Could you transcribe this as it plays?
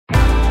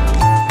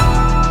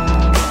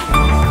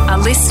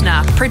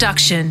listener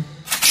production.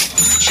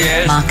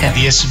 Shares, Market,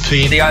 the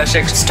S&P, the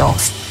ASX,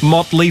 stocks.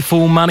 Motley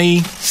Fool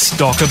Money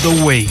Stock of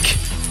the Week.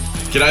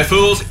 G'day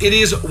fools, it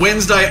is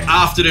Wednesday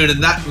afternoon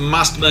and that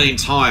must mean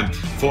time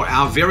for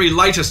our very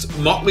latest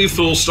Motley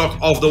Fool Stock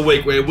of the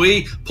Week, where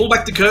we pull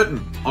back the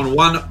curtain on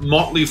one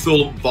Motley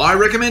Fool by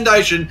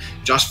recommendation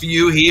just for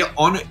you here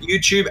on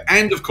YouTube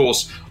and of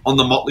course on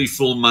the Motley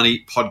Fool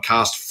Money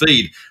podcast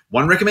feed.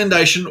 One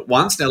recommendation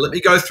once. Now let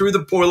me go through the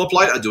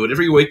boilerplate. I do it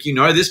every week, you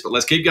know this, but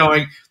let's keep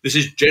going. This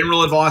is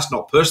general advice,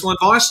 not personal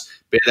advice.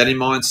 Bear that in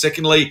mind.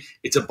 Secondly,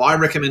 it's a buy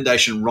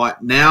recommendation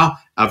right now.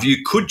 Our view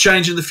could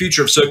change in the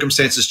future if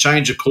circumstances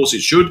change. Of course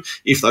it should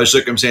if those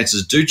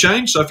circumstances do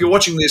change. So if you're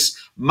watching this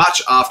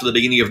much after the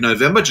beginning of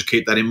November, just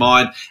keep that in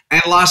mind.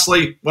 And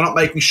lastly, we're not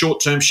making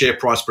short-term share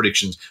price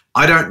predictions.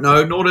 I don't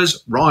know, nor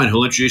does Ryan,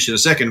 who'll introduce in a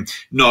second,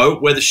 know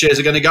where the shares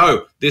are going to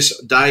go this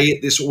day,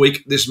 this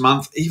week, this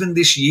month, even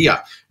this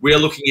year. We are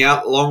looking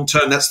out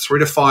long-term. That's 3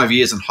 to 5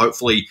 years and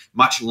hopefully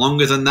much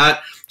longer than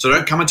that. So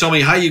don't come and tell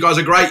me, hey, you guys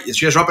are great, your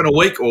shares are up in a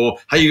week, or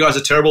hey, you guys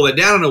are terrible, they're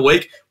down in a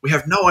week. We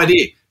have no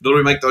idea. Nor do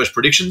we make those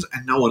predictions,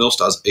 and no one else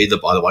does either,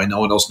 by the way. No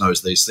one else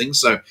knows these things,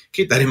 so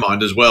keep that in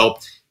mind as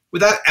well.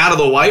 With that out of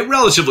the way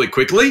relatively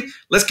quickly,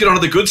 let's get on to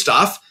the good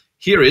stuff.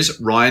 Here is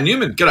Ryan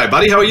Newman. G'day,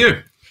 buddy. How are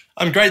you?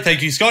 I'm great,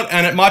 thank you, Scott.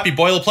 And it might be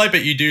boilerplate,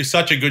 but you do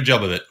such a good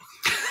job of it.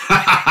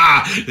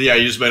 Yeah,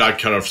 you just mean I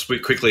kind of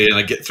speak quickly and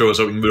I get through it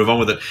so we can move on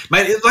with it.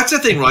 Mate, that's the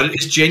thing, right?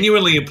 It's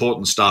genuinely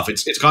important stuff.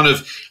 It's kind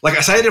of, like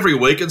I say it every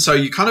week, and so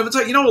you kind of, it's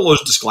like, you know all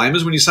those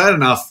disclaimers, when you say it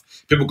enough,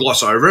 people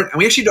gloss over it, and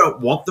we actually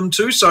don't want them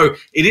to, so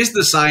it is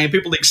the same.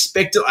 People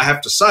expect it, I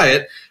have to say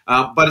it,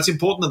 but it's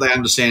important that they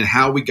understand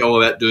how we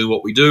go about doing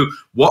what we do,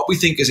 what we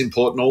think is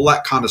important, all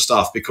that kind of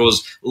stuff,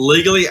 because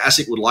legally,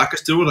 ASIC would like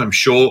us to do it, I'm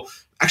sure.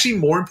 Actually,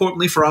 more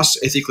importantly for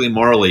us, ethically and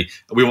morally,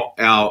 we want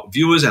our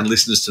viewers and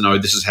listeners to know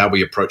this is how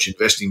we approach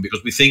investing,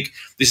 because we think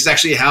this is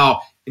actually how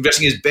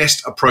investing is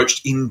best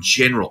approached in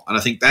general. And I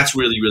think that's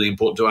really, really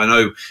important too. I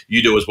know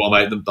you do as well,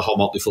 mate. The whole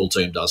Motley Fool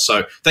team does.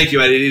 So thank you,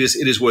 mate. It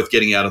is worth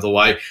getting out of the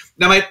way.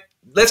 Now, mate,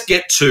 let's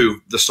get to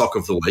the stock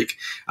of the week.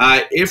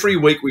 Every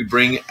week we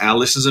bring our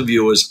listeners and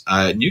viewers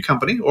a new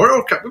company,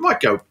 or we might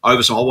go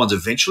over some old ones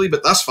eventually,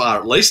 but thus far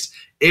at least,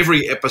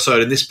 every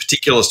episode in this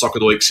particular Stock of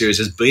the Week series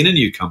has been a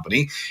new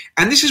company.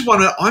 And this is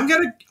one that I'm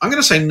going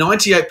to say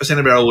 98%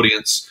 of our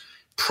audience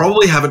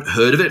probably haven't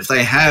heard of it. If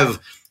they have,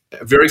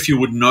 very few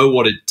would know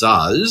what it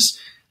does.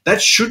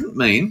 That shouldn't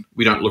mean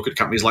we don't look at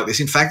companies like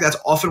this. In fact, that's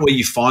often where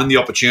you find the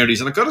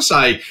opportunities. And I've got to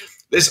say,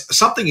 there's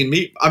something in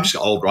me. I'm just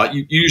old, right?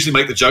 You usually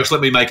make the jokes. Let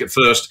me make it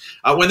first.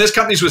 When there's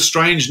companies with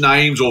strange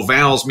names or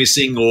vowels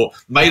missing or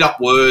made up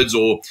words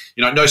or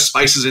no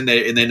spaces in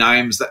their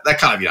names, that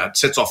kind of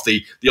sets off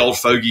the old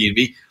fogey in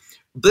me.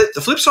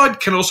 The flip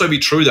side can also be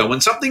true though. When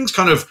something's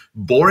kind of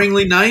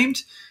boringly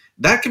named,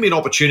 that can be an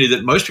opportunity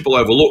that most people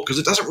overlook because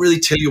it doesn't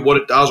really tell you what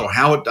it does or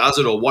how it does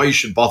it or why you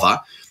should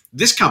bother.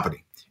 This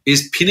company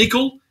is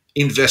Pinnacle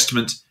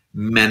Investment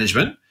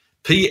Management.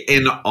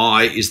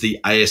 PNI is the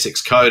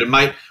ASX code. And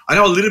mate, I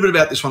know a little bit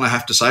about this one, I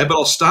have to say, but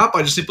I'll start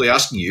by just simply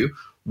asking you,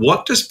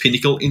 what does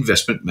Pinnacle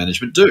Investment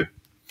Management do?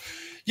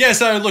 Yeah,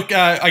 so look,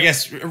 I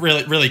guess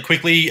really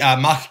quickly,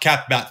 market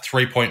cap about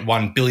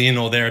 3.1 billion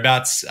or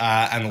thereabouts,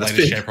 and the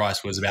latest share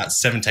price was about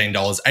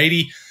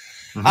 $17.80.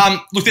 Mm-hmm.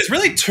 Look, there's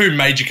really two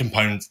major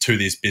components to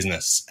this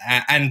business,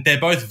 and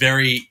they're both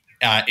very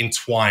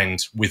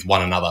entwined with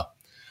one another.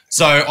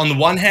 So on the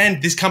one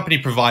hand, this company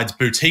provides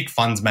boutique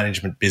funds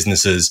management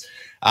businesses,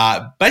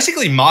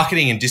 basically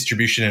marketing and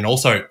distribution and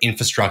also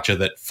infrastructure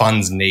that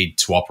funds need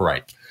to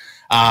operate.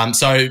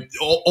 So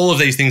all of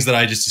these things that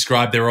I just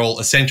described, they're all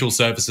essential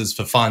services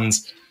for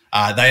funds.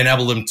 They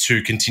enable them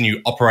to continue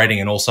operating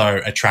and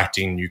also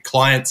attracting new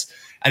clients.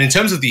 And in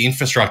terms of the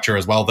infrastructure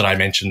as well that I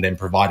mentioned them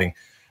providing,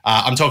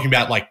 I'm talking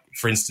about, like,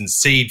 for instance,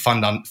 seed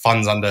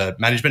funds under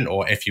management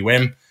or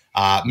FUM,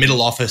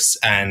 middle office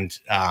and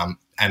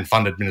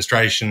fund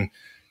administration,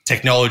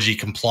 technology,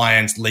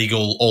 compliance,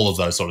 legal, all of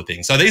those sort of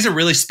things. So these are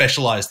really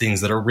specialized things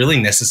that are really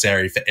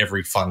necessary for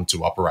every fund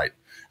to operate.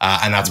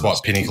 And that's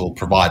what Pinnacle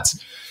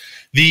provides.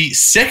 The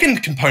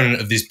second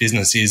component of this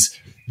business is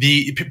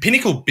the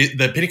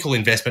Pinnacle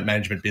Investment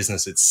Management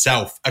business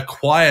itself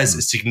acquires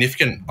a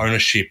significant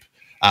ownership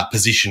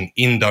position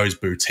in those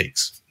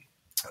boutiques.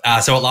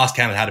 So at last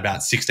count, it had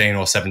about 16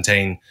 or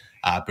 17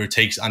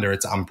 boutiques under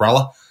its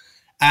umbrella.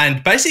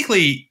 And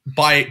basically,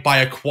 by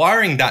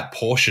acquiring that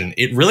portion,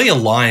 it really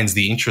aligns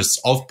the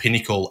interests of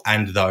Pinnacle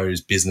and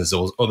those businesses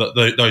or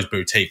those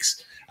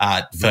boutiques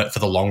for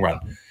the long run.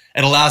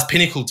 It allows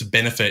Pinnacle to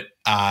benefit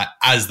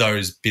as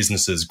those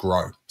businesses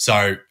grow.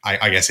 So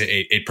I guess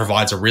it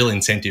provides a real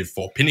incentive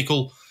for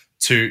Pinnacle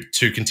to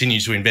continue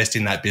to invest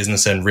in that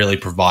business and really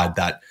provide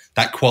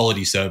that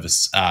quality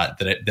service that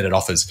it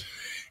offers.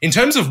 In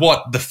terms of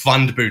what the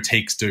fund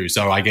boutiques do,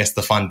 so I guess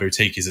the fund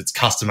boutique is its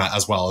customer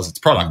as well as its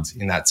product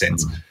in that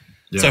sense.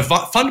 Yeah. So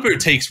fund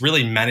boutiques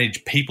really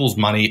manage people's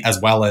money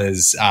as well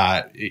as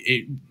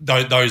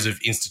those of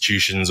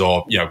institutions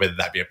or whether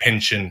that be a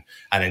pension,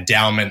 an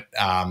endowment,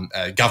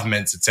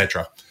 governments,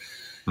 etc.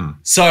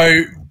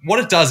 So what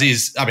it does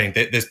is, I mean,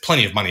 there's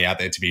plenty of money out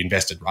there to be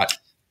invested, right?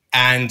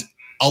 And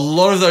a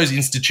lot of those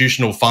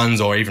institutional funds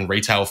or even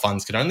retail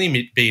funds can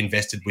only be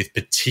invested with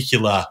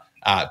particular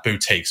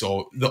boutiques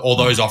or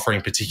those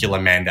offering particular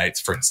mandates,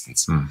 for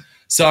instance.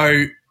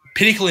 So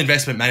Pinnacle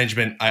Investment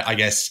Management, I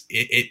guess,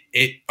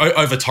 it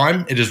over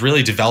time, it has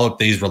really developed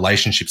these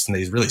relationships and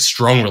these really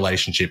strong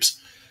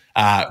relationships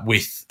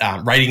with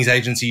ratings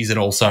agencies and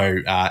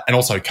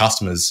also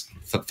customers,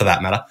 for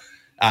that matter,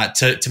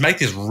 to make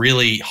this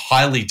really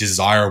highly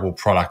desirable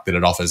product that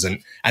it offers,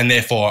 and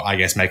therefore, I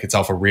guess, make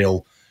itself a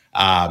real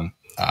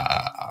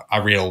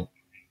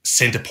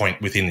center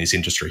point within this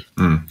industry.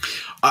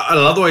 I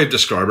love the way you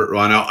describe it,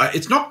 Ryan.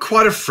 It's not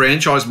quite a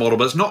franchise model,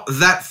 but it's not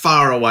that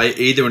far away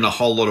either in a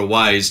whole lot of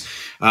ways.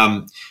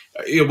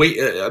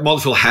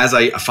 Multifill has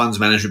a funds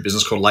management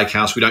business called Lake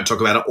House. We don't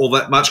talk about it all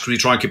that much because we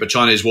try and keep a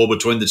Chinese wall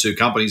between the two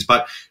companies,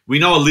 but we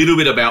know a little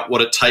bit about what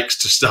it takes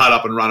to start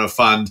up and run a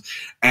fund.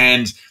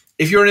 And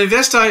if you're an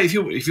investor, if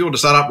you want to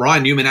start up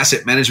Ryan Newman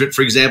Asset Management,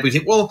 for example, you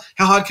think, well,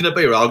 how hard can it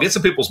be? Well, I'll get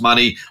some people's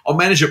money, I'll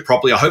manage it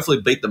properly, I'll hopefully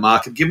beat the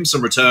market, give them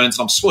some returns,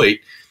 and I'm sweet.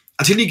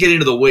 Until you get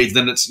into the weeds,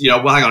 then it's,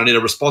 well, hang on, I need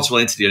a responsible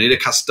entity, I need a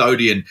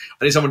custodian,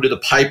 I need someone to do the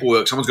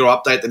paperwork, someone's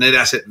got to update the net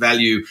asset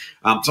value,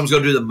 someone's got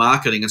to do the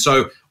marketing. And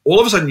so all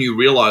of a sudden you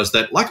realize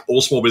that, like all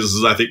small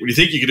businesses, I think, when you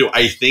think you can do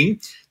a thing,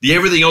 the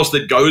everything else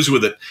that goes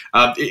with it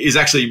is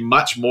actually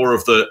much more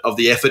of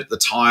the effort, the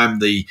time,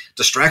 the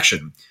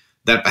distraction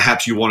that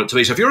perhaps you want it to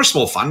be. So if you're a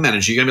small fund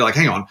manager, you're going to be like,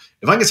 hang on,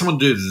 if I can get someone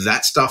to do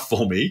that stuff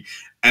for me,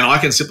 and I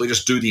can simply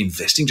just do the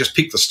investing, just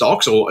pick the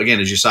stocks, or again,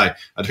 as you say,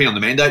 depending on the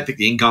mandate, pick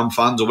the income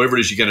funds or whatever it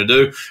is you're going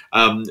to do.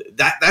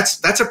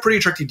 That's a pretty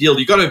attractive deal.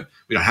 We don't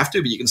have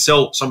to, but you can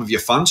sell some of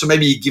your funds. So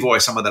maybe you give away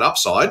some of that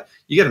upside.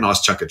 You get a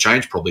nice chunk of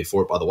change probably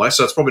for it, by the way.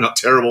 So it's probably not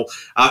terrible.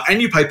 And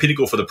you pay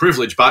Pinnacle for the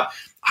privilege. But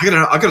I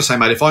got to say,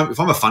 mate, if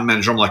I'm a fund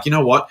manager, I'm like, you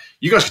know what?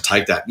 You guys can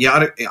take that. Yeah,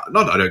 I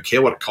don't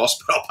care what it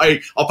costs, but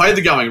I'll pay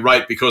the going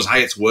rate because,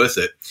 hey, it's worth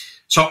it.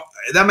 So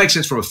that makes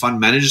sense from a fund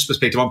manager's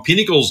perspective. On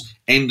Pinnacle's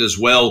end as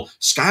well,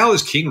 scale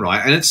is king,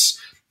 right? And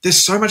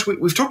there's so much.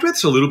 We've talked about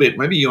this a little bit.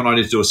 Maybe you and I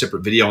need to do a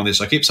separate video on this.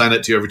 I keep saying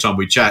that to you every time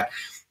we chat.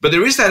 But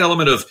there is that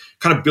element of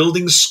kind of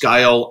building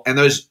scale and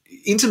those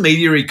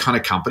intermediary kind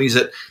of companies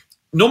that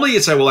normally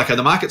you'd say, well, okay,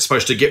 the market's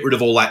supposed to get rid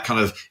of all that kind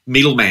of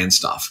middleman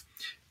stuff.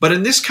 But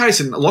in this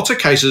case, in lots of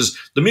cases,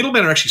 the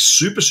middlemen are actually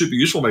super, super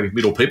useful. Maybe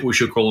middle people, we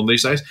should call them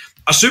these days,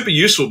 are super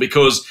useful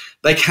because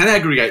they can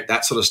aggregate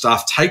that sort of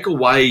stuff, take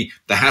away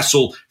the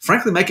hassle,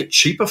 frankly, make it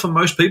cheaper for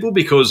most people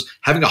because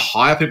having to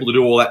hire people to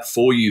do all that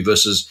for you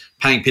versus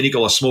paying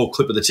Pinnacle a small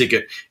clip of the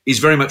ticket is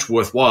very much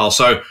worthwhile.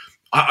 So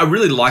I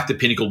really like the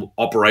Pinnacle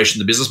operation,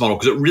 the business model,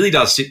 because it really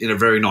does sit in a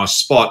very nice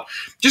spot.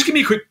 Just give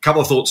me a quick couple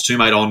of thoughts too,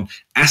 mate, on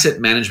asset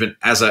management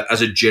as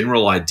a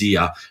general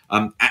idea,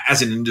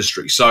 as an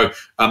industry. So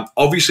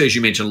obviously, as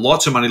you mentioned,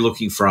 lots of money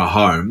looking for a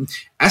home.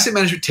 Asset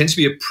management tends to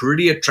be a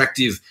pretty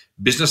attractive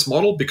business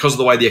model because of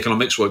the way the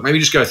economics work. Maybe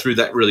just go through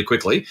that really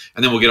quickly,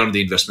 and then we'll get on to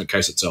the investment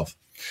case itself.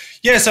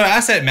 Yeah, so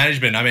asset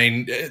management, I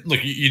mean,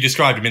 look, you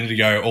described a minute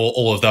ago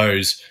all of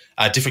those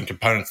different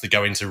components that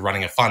go into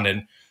running a fund,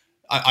 and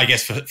I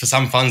guess for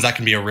some funds that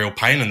can be a real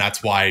pain, and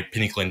that's why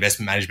Pinnacle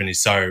Investment Management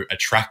is so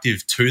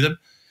attractive to them.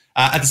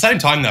 At the same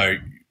time, though,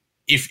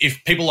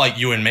 if people like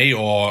you and me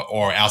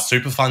or our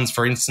super funds,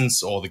 for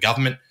instance, or the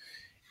government,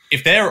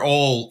 if they're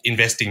all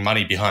investing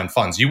money behind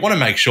funds, you want to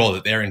make sure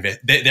that they're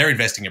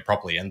investing it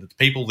properly and that the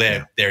people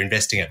they're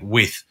investing it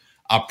with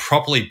are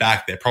properly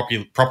backed, they're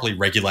properly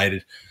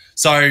regulated.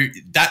 So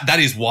that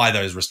is why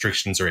those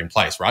restrictions are in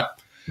place, right?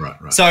 Right.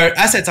 So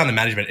assets under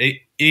management, it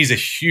is a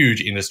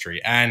huge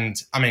industry. And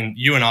I mean,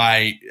 you and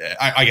I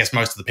guess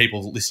most of the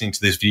people listening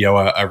to this video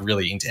are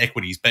really into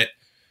equities, but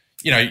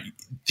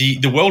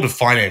the world of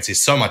finance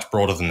is so much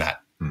broader than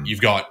that.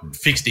 You've got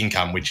fixed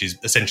income, which is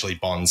essentially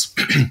bonds.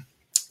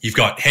 You've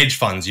got hedge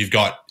funds, you've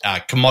got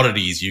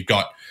commodities, you've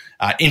got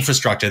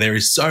infrastructure. There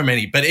is so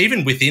many, but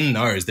even within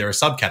those, there are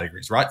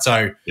subcategories, right?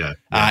 So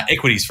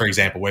equities, for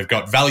example, we've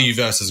got value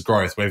versus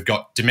growth. We've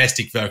got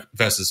domestic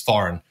versus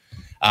foreign.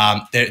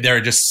 There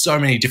are just so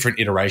many different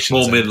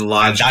iterations. Small, mid, and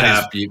large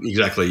cap.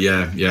 Exactly.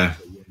 Yeah.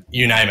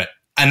 You name it.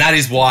 And that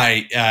is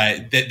why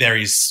there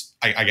is,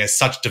 I guess,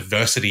 such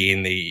diversity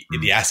in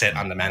the asset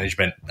under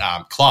management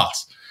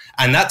class.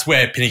 And that's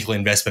where Pinnacle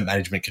Investment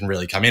Management can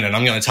really come in. And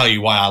I'm going to tell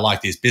you why I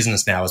like this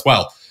business now as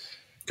well.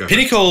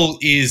 Pinnacle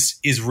is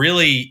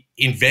really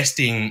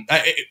investing.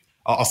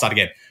 I'll start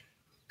again.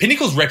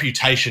 Pinnacle's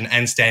reputation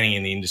and standing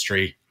in the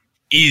industry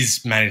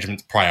is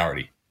management's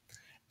priority.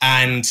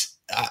 And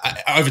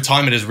over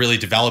time, it has really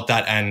developed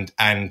that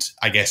and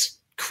I guess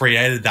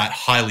created that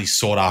highly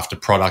sought after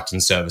product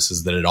and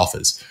services that it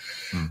offers.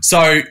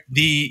 So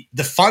the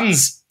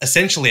funds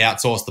essentially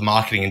outsource the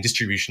marketing and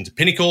distribution to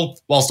Pinnacle,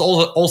 whilst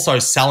also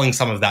selling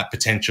some of that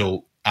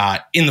potential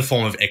in the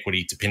form of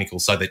equity to Pinnacle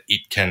so that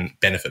it can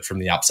benefit from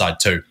the upside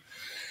too.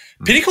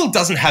 Pinnacle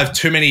doesn't have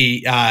too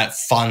many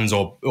funds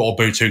or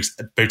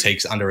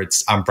boutiques under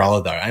its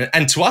umbrella though,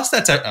 and to us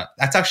that's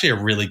actually a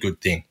really good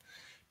thing.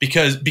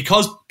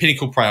 because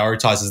Pinnacle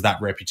prioritizes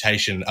that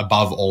reputation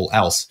above all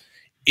else,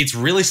 it's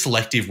really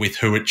selective with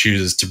who it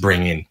chooses to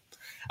bring in.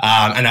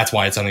 And that's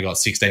why it's only got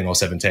 16 or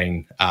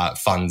 17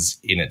 funds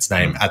in its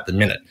name at the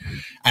minute.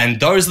 And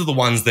those are the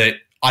ones that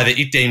either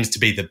it deems to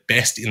be the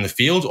best in the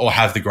field or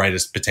have the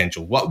greatest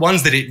potential,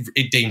 ones that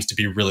it deems to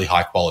be really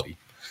high quality.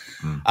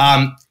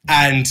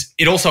 And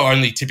it also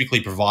only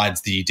typically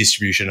provides the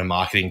distribution and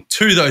marketing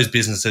to those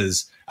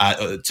businesses,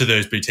 to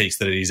those boutiques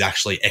that it is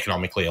actually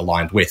economically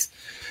aligned with.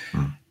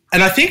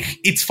 And I think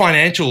its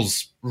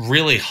financials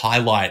really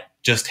highlight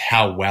just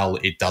how well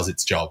it does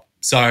its job.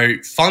 So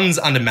funds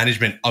under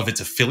management of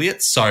its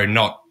affiliates, so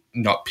not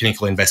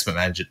Pinnacle Investment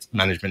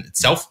Management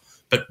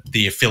itself, but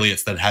the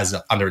affiliates that it has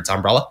under its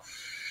umbrella,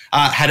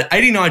 had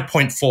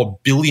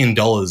 $89.4 billion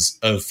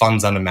of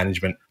funds under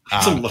management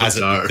as of the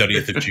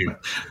 30th of June.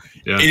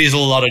 Yeah. It is a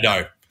lot of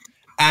dough.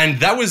 And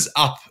that was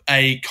up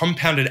a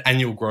compounded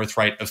annual growth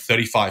rate of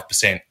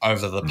 35%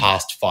 over the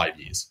past 5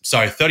 years. So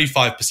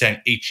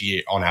 35% each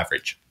year on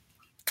average.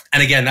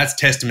 And again, that's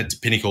testament to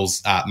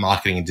Pinnacle's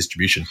marketing and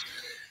distribution.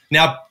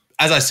 Now,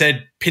 as I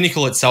said,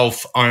 Pinnacle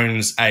itself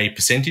owns a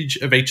percentage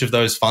of each of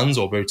those funds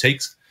or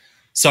boutiques.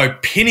 So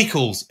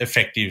Pinnacle's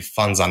effective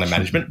funds under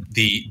management,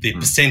 the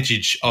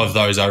percentage of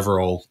those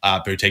overall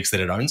boutiques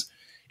that it owns,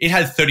 it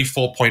had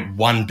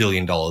 $34.1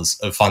 billion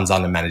of funds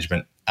under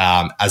management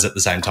as at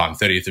the same time,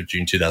 30th of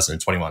June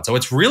 2021. So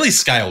it's really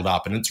scaled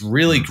up and it's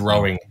really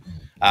growing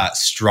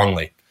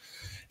strongly.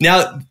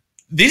 Now,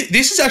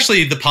 this is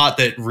actually the part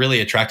that really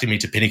attracted me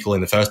to Pinnacle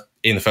in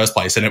the first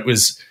place, and it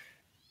was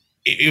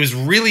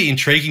really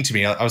intriguing to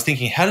me. I was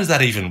thinking, how does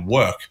that even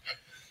work?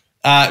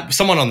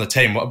 Someone on the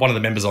team, one of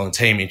the members on the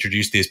team,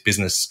 introduced this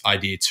business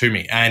idea to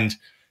me, and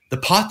the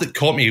part that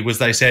caught me was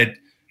they said,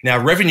 now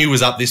revenue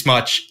was up this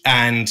much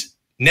and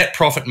net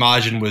profit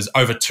margin was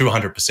over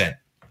 200%.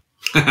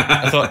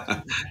 I thought,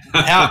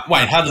 how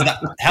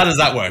does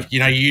that work?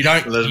 You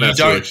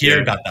don't hear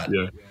about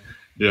that.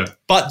 Yeah.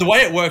 But the way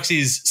it works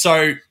is,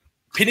 so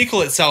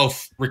Pinnacle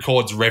itself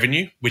records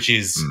revenue, which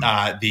is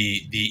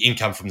the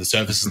income from the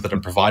services that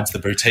it provides the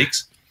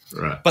boutiques.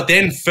 Right. But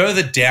then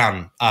further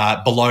down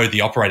below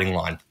the operating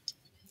line,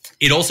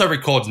 it also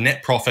records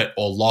net profit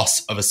or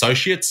loss of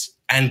associates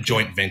and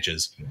joint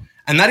ventures.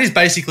 And that is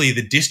basically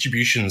the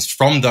distributions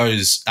from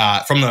those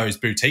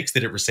boutiques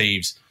that it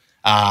receives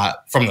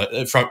from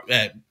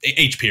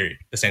each period,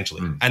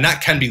 essentially. And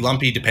that can be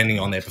lumpy depending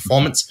on their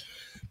performance.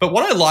 But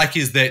what I like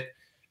is that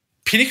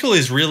Pinnacle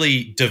is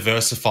really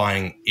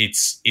diversifying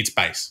its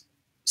base.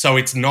 So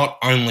it's not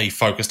only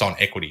focused on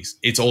equities.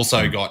 It's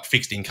also got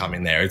fixed income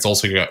in there. It's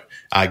also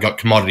got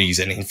commodities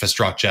and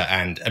infrastructure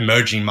and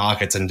emerging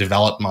markets and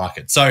developed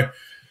markets. So,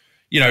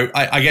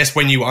 I guess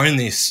when you own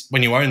this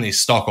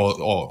stock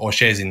or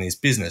shares in this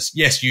business,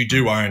 yes, you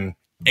do own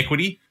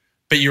equity,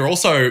 but you're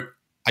also,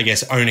 I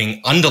guess,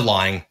 owning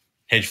underlying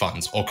hedge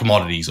funds or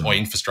commodities or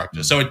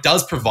infrastructure. So it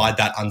does provide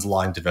that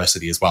underlying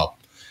diversity as well.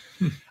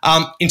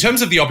 In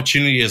terms of the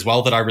opportunity as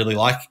well that I really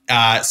like,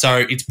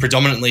 so it's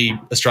predominantly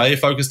Australia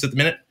focused at the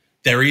minute.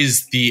 There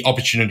is the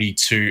opportunity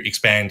to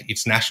expand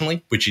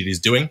internationally, which it is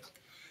doing.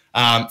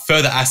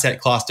 Further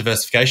asset class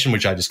diversification,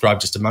 which I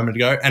described just a moment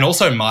ago, and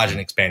also margin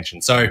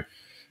expansion. So,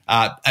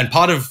 and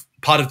part of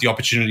the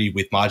opportunity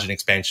with margin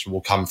expansion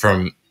will come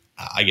from,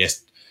 I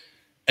guess,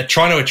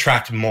 trying to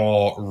attract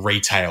more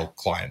retail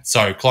clients.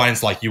 So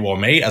clients like you or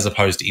me, as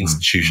opposed to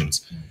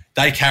institutions.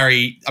 They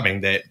carry,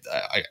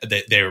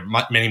 there are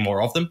many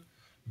more of them,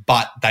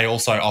 but they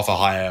also offer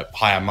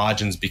higher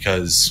margins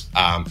because,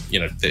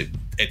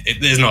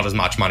 there's not as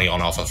much money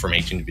on offer from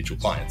each individual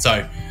client.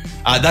 So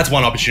that's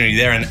one opportunity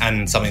there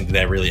and something that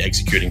they're really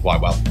executing quite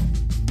well.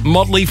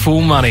 Motley Fool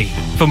Money.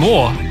 For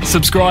more,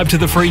 subscribe to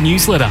the free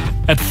newsletter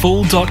at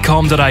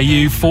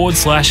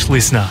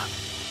fool.com.au/listener.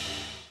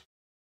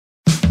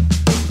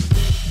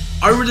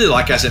 I really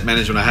like asset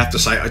management, I have to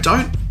say. I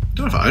don't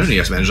know if I own any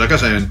asset manager. I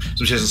guess I own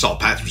some shares in Soul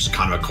Patts, which is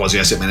kind of a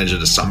quasi-asset manager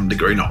to some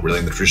degree, not really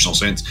in the traditional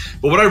sense.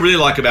 But what I really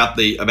like about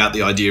the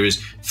idea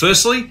is,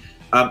 firstly,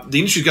 the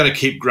industry is going to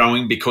keep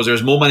growing because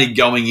there's more money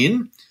going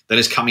in than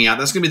is coming out.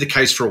 That's going to be the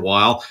case for a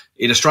while.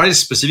 In Australia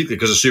specifically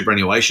because of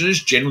superannuation,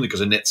 is generally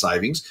because of net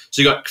savings.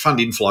 So you've got fund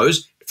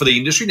inflows for the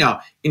industry.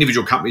 Now,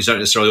 individual companies don't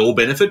necessarily all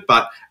benefit,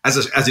 but as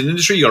an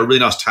industry, you've got a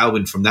really nice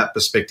tailwind from that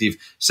perspective.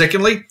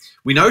 Secondly,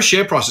 we know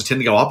share prices tend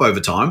to go up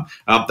over time.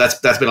 That's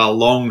been a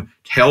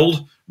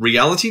long-held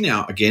reality.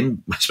 Now,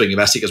 again, speaking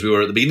of ASIC, as we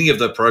were at the beginning of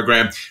the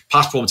program,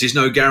 past performance is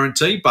no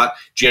guarantee, but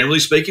generally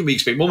speaking, we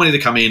expect more money to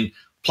come in,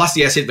 plus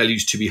the asset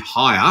values to be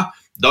higher.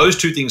 Those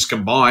two things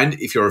combined,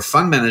 if you're a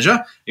fund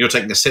manager, you're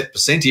taking a set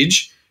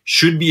percentage,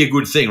 should be a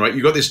good thing, right?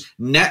 You've got this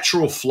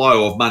natural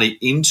flow of money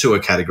into a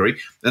category.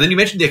 And then you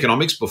mentioned the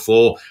economics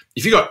before.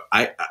 If you've got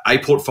a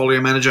portfolio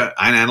manager,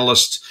 an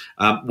analyst,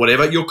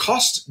 whatever, your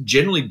costs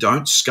generally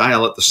don't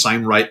scale at the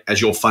same rate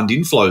as your fund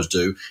inflows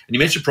do. And you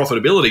mentioned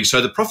profitability.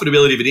 So the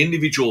profitability of an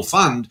individual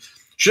fund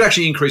should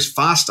actually increase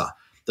faster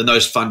than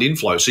those fund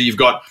inflows. So you've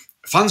got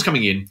funds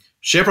coming in,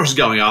 share prices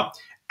going up,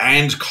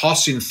 and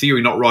costs in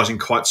theory not rising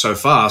quite so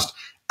fast.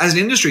 As an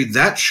industry,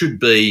 that should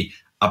be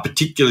a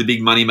particularly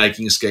big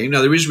money-making scheme.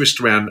 Now, there is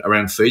risk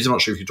around fees. I'm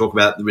not sure if you talk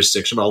about it in the risk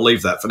section, but I'll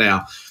leave that for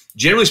now.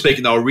 Generally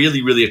speaking, they're a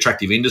really, really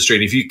attractive industry.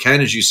 And if you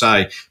can, as you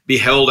say, be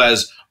held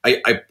as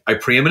a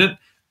preeminent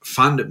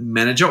fund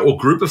manager or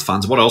group of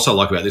funds. What I also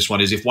like about this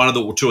one is if one of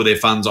the or two of their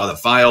funds either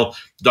fail,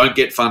 don't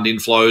get fund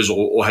inflows,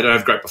 or don't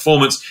have great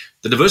performance,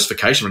 the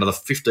diversification of another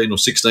 15 or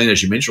 16,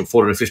 as you mentioned, or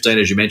 14 or 15,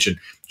 as you mentioned,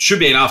 should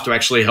be enough to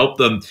actually help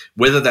them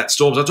weather that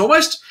storm. So it's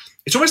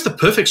almost the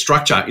perfect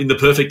structure in the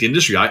perfect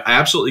industry. I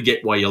absolutely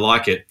get why you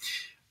like it.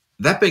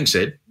 That being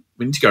said,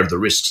 we need to go to the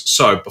risks.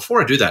 So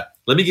before I do that,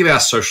 let me give our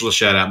social a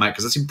shout out, mate,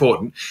 because that's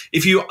important.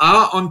 If you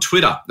are on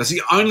Twitter, that's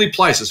the only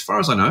place, as far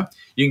as I know,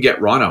 you can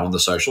get Rhino on the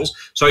socials.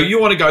 So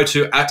you want to go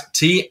to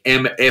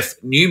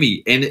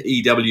 @TMFNewmy,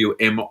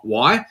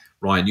 Newmy.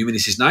 Ryan Newman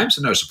is his name,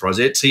 so no surprise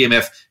there.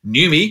 TMF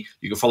Newmy.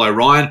 You can follow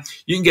Ryan.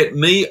 You can get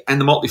me and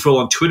the Motley Fool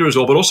on Twitter as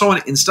well, but also on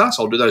Insta,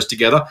 so I'll do those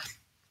together.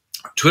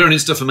 Twitter and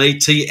Insta for me,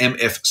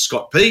 TMF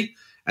Scott P,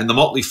 and the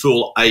Motley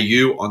Fool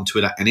AU on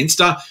Twitter and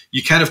Insta.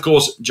 You can, of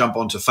course, jump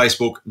onto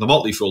Facebook, the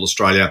Motley Fool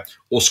Australia,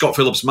 or Scott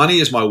Phillips Money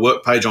is my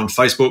work page on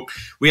Facebook.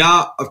 We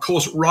are, of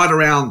course, right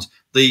around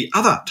the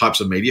other types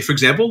of media. For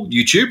example,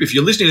 YouTube. If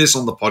you're listening to this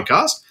on the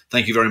podcast,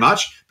 thank you very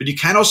much. But you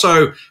can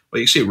also,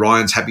 you see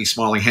Ryan's happy,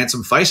 smiling,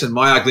 handsome face and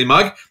my ugly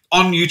mug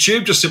on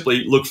YouTube. Just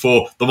simply look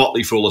for the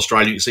Motley Fool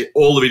Australia. You can see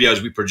all the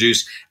videos we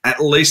produce, at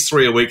least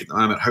 3 a week at the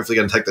moment. Hopefully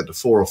going to take that to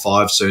 4 or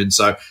 5 soon.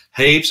 So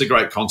heaps of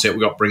great content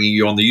we've got bringing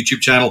you on the YouTube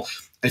channel.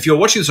 And if you're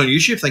watching this on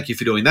YouTube, thank you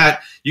for doing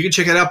that. You can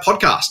check out our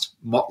podcast,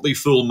 Motley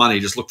Fool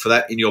Money. Just look for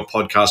that in your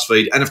podcast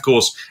feed. And, of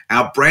course,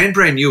 our brand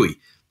newie,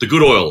 The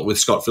Good Oil with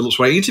Scott Phillips,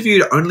 where I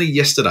interviewed only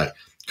yesterday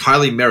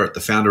Kylie Merritt,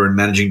 the founder and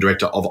managing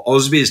director of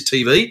Ausbiz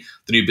TV,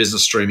 the new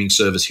business streaming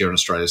service here in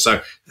Australia.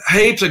 So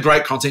heaps of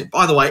great content.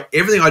 By the way,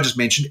 everything I just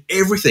mentioned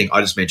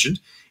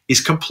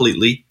is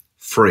completely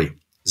free.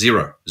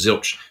 Zero,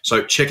 zilch.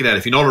 So check it out.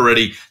 If you're not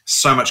already,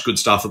 so much good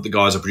stuff that the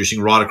guys are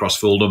producing right across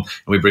Fooldom,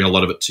 and we bring a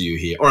lot of it to you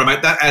here. All right,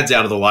 mate, that adds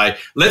out of the way.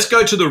 Let's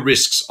go to the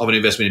risks of an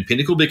investment in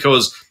Pinnacle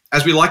because,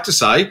 as we like to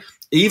say,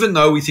 even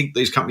though we think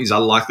these companies are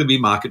likely to be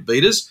market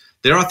beaters,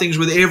 there are things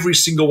with every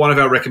single one of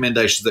our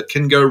recommendations that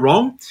can go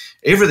wrong.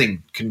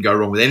 Everything can go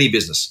wrong with any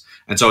business.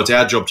 And so it's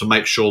our job to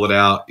make sure that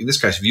our, in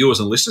this case, viewers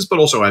and listeners, but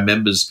also our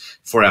members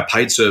for our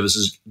paid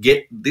services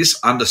get this,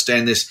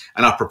 understand this,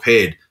 and are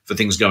prepared for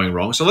things going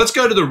wrong. So let's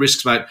go to the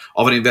risks, mate,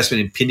 of an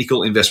investment in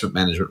Pinnacle Investment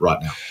Management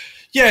right now.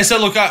 Yeah, so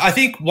look, I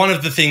think one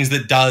of the things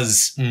that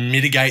does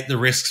mitigate the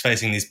risks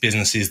facing this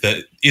business is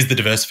the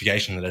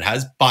diversification that it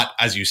has. But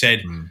as you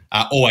said,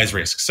 always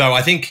risks. So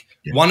I think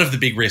one of the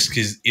big risks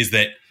is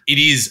that it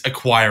is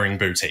acquiring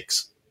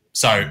boutiques.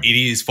 So it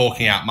is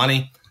forking out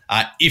money.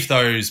 If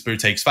those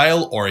boutiques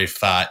fail, or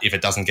if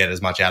it doesn't get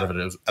as much out of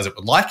it as it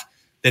would like,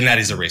 then that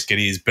is a risk. It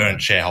is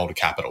burnt shareholder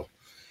capital.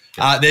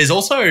 There's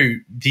also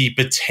the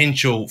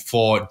potential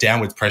for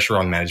downward pressure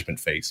on management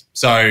fees.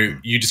 So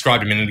you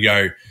described a minute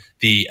ago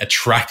the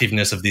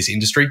attractiveness of this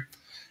industry.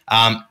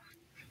 The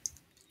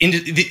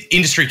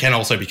industry can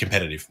also be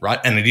competitive, right?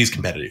 And it is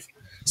competitive.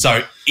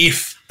 So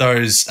if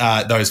those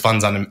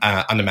funds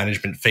under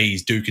management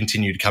fees do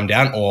continue to come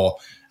down, or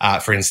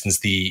for instance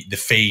the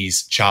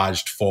fees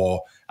charged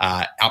for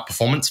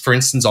outperformance, for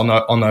instance,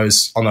 on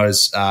those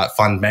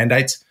fund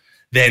mandates,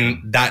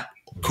 then that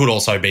could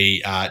also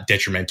be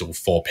detrimental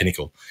for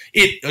Pinnacle.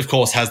 It, of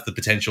course, has the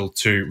potential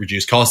to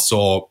reduce costs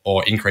or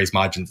increase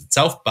margins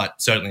itself,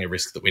 but certainly a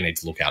risk that we need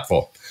to look out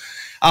for.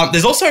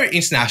 There's also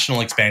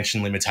international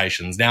expansion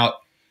limitations. Now,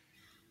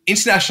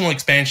 international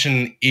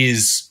expansion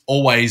is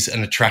always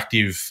an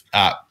attractive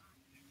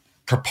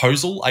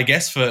proposal, I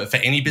guess, for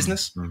any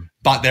business,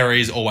 but there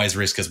is always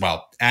risk as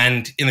well.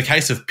 And in the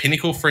case of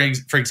Pinnacle, for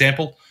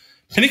example,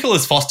 Pinnacle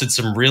has fostered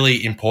some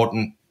really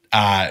important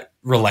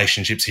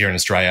relationships here in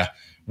Australia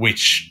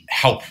which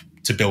help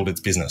to build its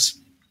business.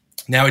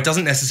 Now, it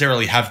doesn't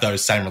necessarily have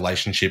those same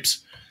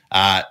relationships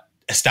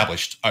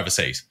established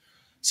overseas.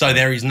 So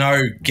there is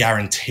no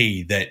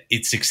guarantee that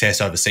its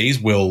success overseas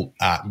will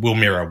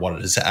mirror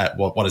what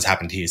has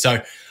happened here.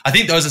 So I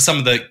think those are some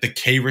of the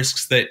key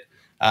risks that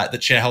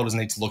shareholders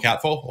need to look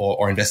out for,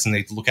 or investors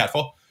need to look out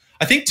for.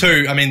 I think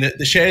too, I mean,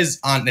 the shares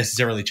aren't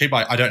necessarily cheap.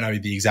 I don't know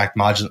the exact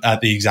margin,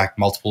 the exact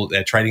multiple that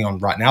they're trading on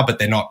right now, but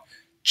they're not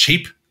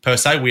cheap per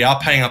se. We are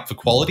paying up for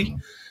quality.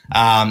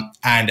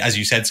 And as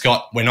you said,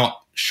 Scott, we're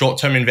not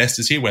short-term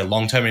investors here. We're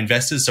long-term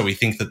investors. So we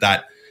think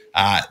that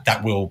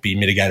will be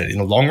mitigated in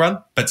the long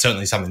run, but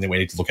certainly something that we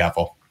need to look out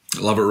for.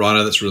 I love it,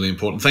 Rhino. That's really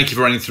important. Thank you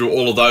for running through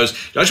all of those.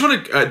 I just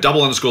want to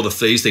double underscore the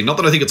fees thing. Not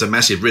that I think it's a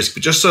massive risk,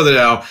 but just so that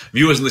our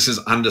viewers and listeners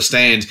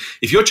understand,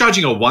 if you're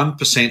charging a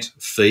 1%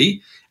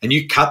 fee and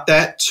you cut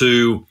that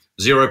to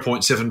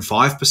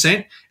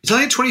 0.75%, it's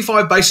only a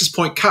 25 basis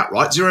point cut,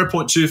 right?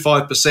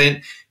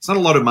 0.25%. It's not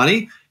a lot of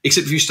money,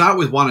 except if you start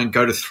with 1 and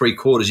go to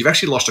 3/4, you've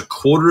actually lost a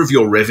quarter of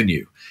your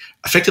revenue.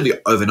 effectively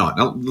overnight.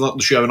 Not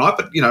literally overnight,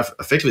 but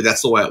effectively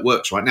that's the way it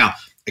works right now.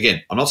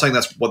 Again, I'm not saying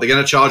that's what they're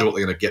going to charge or what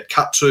they're going to get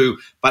cut to,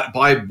 but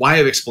by way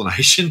of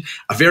explanation,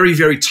 a very,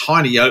 very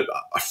tiny, a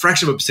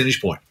fraction of a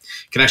percentage point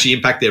can actually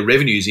impact their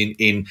revenues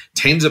in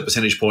tens of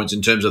percentage points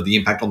in terms of the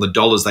impact on the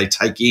dollars they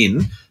take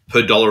in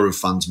per dollar of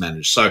funds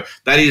managed. So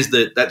that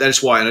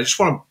is why, and I just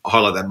want to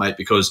highlight that, mate,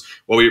 because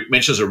while we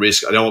mentioned as a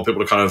risk, I don't want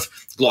people to kind of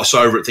gloss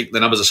over it, think the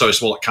numbers are so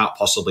small it can't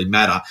possibly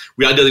matter.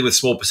 We are dealing with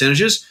small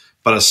percentages,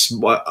 but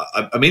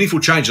a meaningful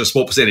change in a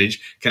small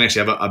percentage can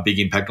actually have a big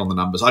impact on the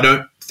numbers. I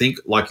don't think,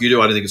 like you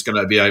do, I don't think it's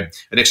going to be an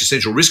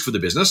existential risk for the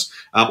business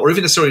or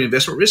even necessarily an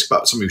investment risk,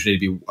 but something we need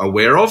to be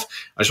aware of.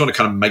 I just want to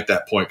kind of make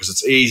that point because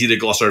it's easy to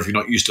gloss over if you're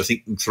not used to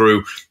thinking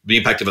through the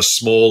impact of a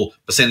small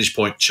percentage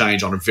point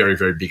change on a very,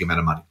 very big amount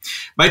of money.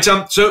 Mate,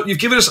 so you've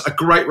given us a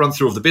great run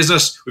through of the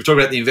business. We've talked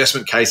about the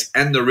investment case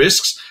and the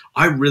risks.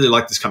 I really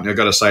like this company. I've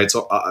got to say, it's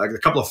a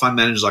couple of fund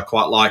managers I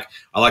quite like.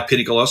 I like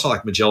Pinnacle. I also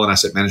like Magellan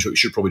Asset Management. We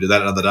should probably do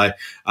that another day.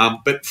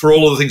 But for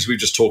all of the things we've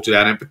just talked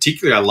about, and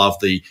particularly I love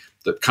the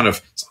kind of,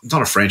 it's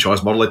not a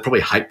franchise model. They'd probably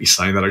hate me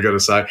saying that, I've got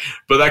to say.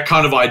 But that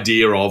kind of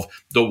idea of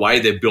the way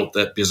they've built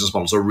that business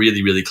model is a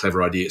really, really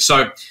clever idea.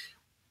 So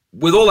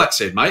with all that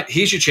said, mate,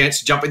 here's your chance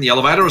to jump in the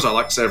elevator, as I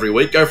like to say every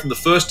week. Go from the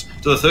first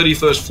to the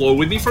 31st floor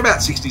with me for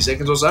about 60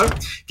 seconds or so.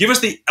 Give us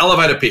the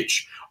elevator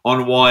pitch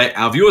on why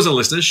our viewers and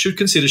listeners should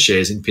consider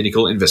shares in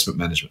Pinnacle Investment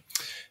Management.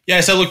 Yeah,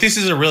 so look, this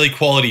is a really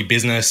quality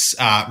business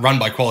run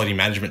by quality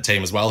management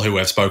team as well, who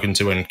we've spoken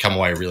to and come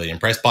away really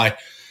impressed by.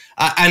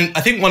 And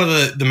I think one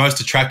of the most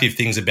attractive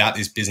things about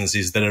this business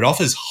is that it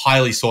offers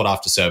highly sought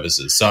after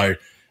services. So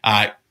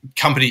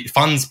company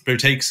funds,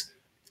 boutiques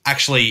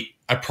actually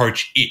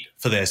approach it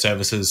for their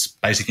services,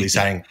 basically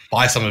saying,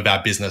 buy some of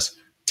our business,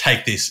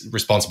 take this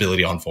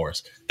responsibility on for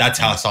us. That's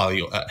how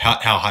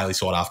highly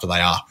sought after they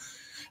are.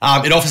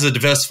 It offers a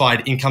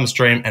diversified income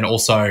stream and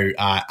also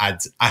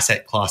adds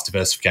asset class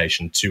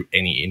diversification to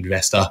any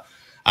investor.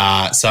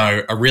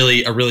 So a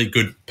really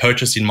good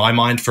purchase in my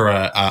mind for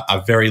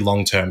a very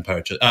long-term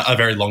purchase, a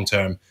very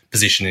long-term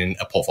position in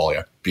a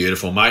portfolio.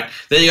 Beautiful, mate.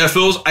 There you go,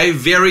 fools. A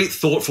very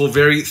thoughtful,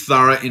 very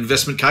thorough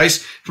investment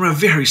case from a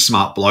very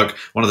smart bloke,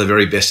 one of the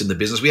very best in the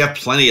business. We have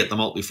plenty at the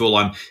Motley Fool.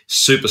 I'm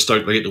super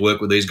stoked to get to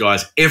work with these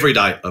guys every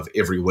day of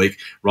every week.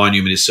 Ryan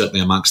Newman is certainly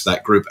amongst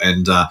that group,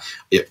 and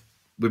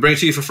we bring it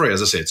to you for free,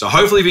 as I said. So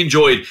hopefully you've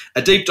enjoyed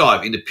a deep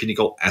dive into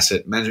Pinnacle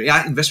Asset Management.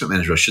 Yeah, investment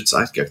manager, I should say.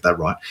 Get that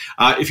right.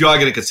 If you are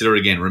going to consider it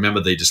again, remember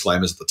the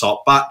disclaimers at the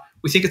top. But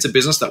we think it's a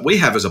business that we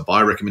have as a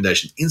buy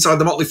recommendation inside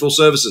the Motley Fool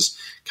services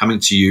coming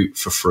to you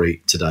for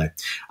free today.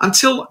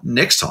 Until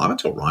next time,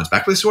 until Ryan's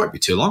back with us, it won't be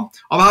too long.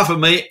 On behalf of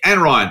me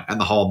and Ryan and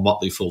the whole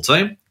Motley Fool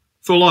team,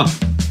 Fool on.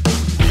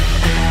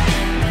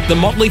 The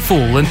Motley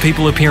Fool and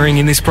people appearing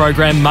in this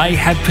program may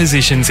have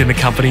positions in the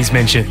companies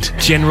mentioned.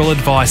 General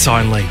advice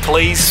only.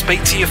 Please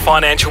speak to your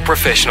financial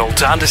professional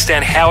to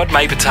understand how it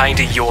may pertain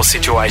to your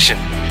situation.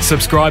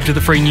 Subscribe to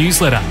the free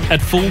newsletter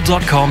at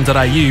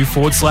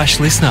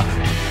fool.com.au/listener.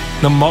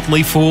 The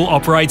Motley Fool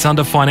operates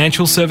under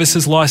Financial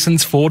Services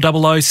Licence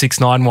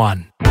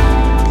 400691.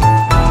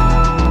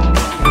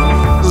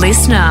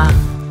 Listener.